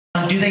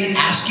do they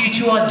ask you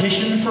to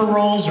audition for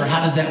roles, or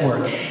how does that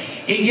work?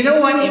 You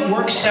know what? It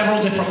works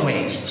several different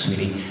ways,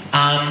 sweetie.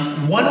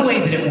 One way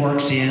that it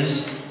works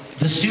is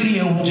the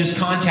studio will just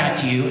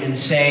contact you and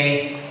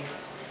say,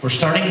 we're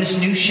starting this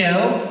new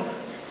show.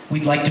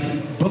 We'd like to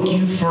book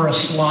you for a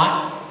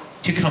slot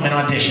to come and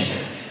audition.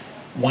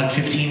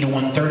 1:15 to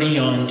 1:30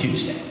 on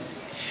Tuesday.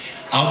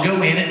 I'll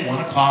go in at 1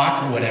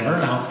 o'clock or whatever,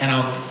 and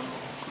I'll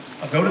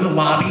go to the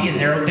lobby, and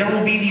there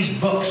will be these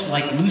books,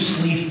 like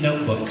loose leaf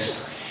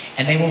notebooks,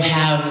 and they will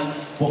have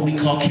what we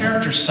call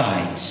character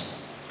sides.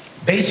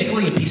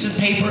 Basically a piece of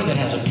paper that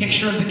has a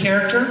picture of the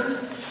character,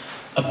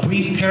 a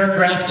brief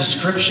paragraph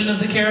description of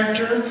the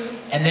character,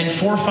 and then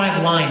 4 or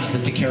 5 lines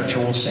that the character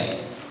will say.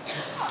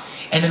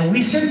 And then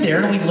we sit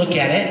there and we look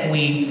at it and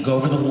we go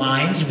over the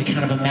lines and we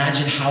kind of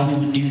imagine how we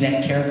would do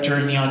that character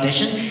in the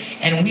audition.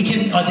 And we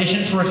can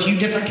audition for a few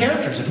different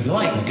characters if we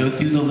like. We go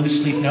through the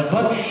loose leaf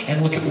notebook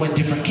and look at what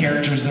different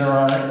characters there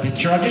are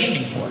that you're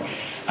auditioning for.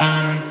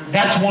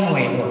 That's one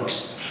way it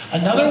works.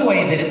 Another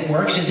way that it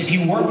works is if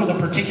you work with a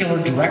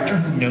particular director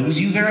who knows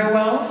you very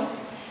well,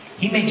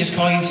 he may just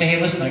call you and say, hey,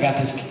 listen, I got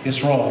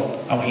this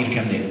role I want you to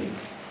come do.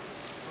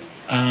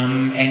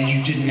 And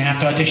you didn't have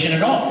to audition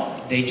at all.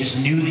 They just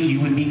knew that you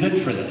would be good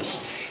for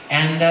this.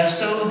 And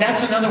so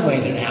that's another way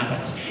that it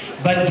happens.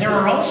 But there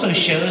are also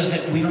shows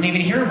that we don't even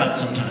hear about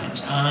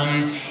sometimes.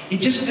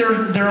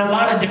 There are a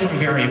lot of different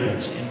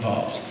variables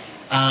involved.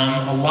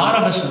 A lot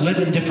of us live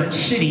in different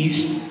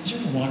cities. Is there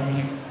any water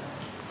there?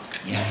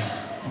 Yeah.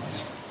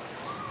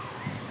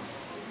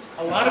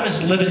 A lot of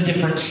us live in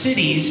different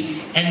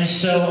cities, and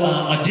so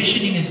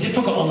auditioning is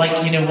difficult.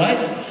 Like, you know what?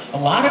 A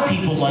lot of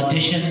people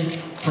audition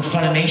for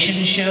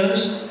Funimation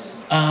shows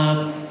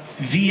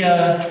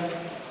via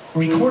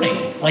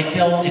recording. Like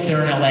if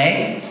they're in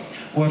LA,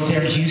 or if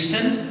they're in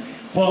Houston.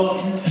 Well,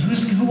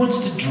 who wants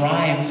to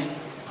drive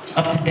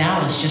up to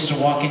Dallas just to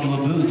walk into a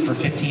booth for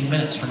 15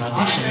 minutes for an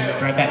audition and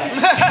drive back?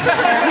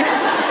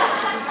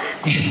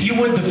 You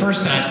would the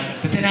first time,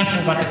 but then after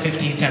about the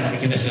 15th time, I'm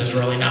thinking this is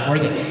really not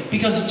worth it,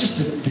 because of just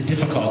the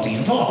difficulty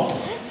involved.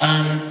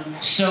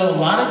 So a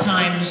lot of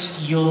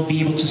times you'll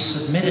be able to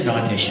submit an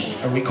audition,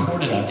 a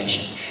recorded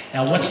audition.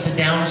 Now what's the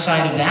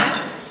downside of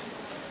that?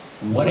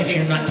 What if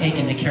you're not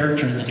taking the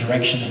character in the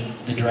direction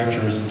that the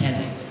director is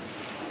intending?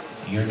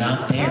 You're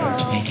not there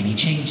to make any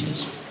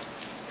changes.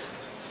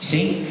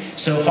 See?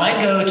 So if I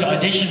go to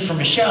audition for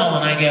Michelle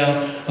and I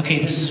go, okay,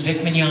 this is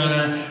Vic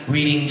Mignogna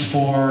reading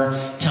for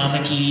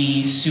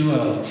Tamaki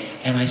Suo,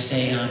 and I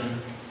say,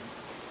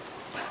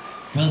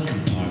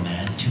 welcome, poor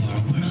man, to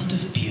our world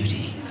of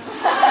beauty.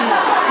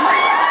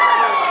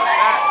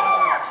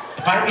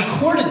 If I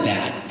recorded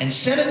that and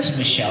sent it to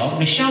Michelle,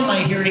 Michelle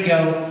might hear it and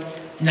go,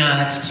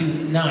 nah, it's too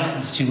low.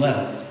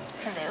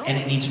 Hello? And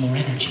it needs more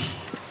energy.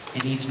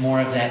 It needs more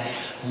of that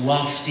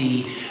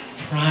lofty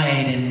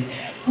pride and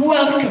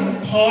welcome,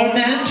 poor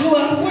man, to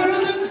our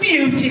world of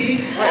beauty.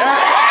 Well,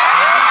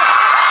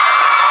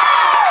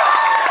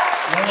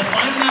 if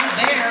I'm not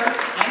there,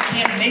 I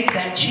can't make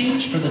that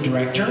change for the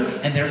director,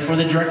 and therefore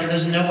the director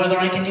doesn't know whether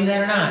I can do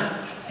that or not,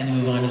 and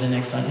move on to the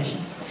next audition.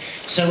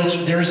 So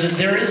there is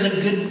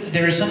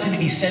something to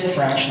be said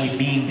for actually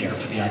being there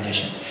for the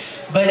audition.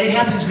 But it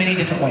happens many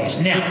different ways.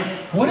 Now,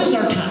 what is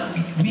our time?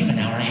 We have an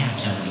hour and a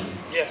half, don't we?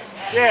 Yes.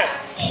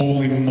 Yes.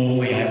 Holy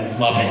moly, I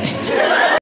love it.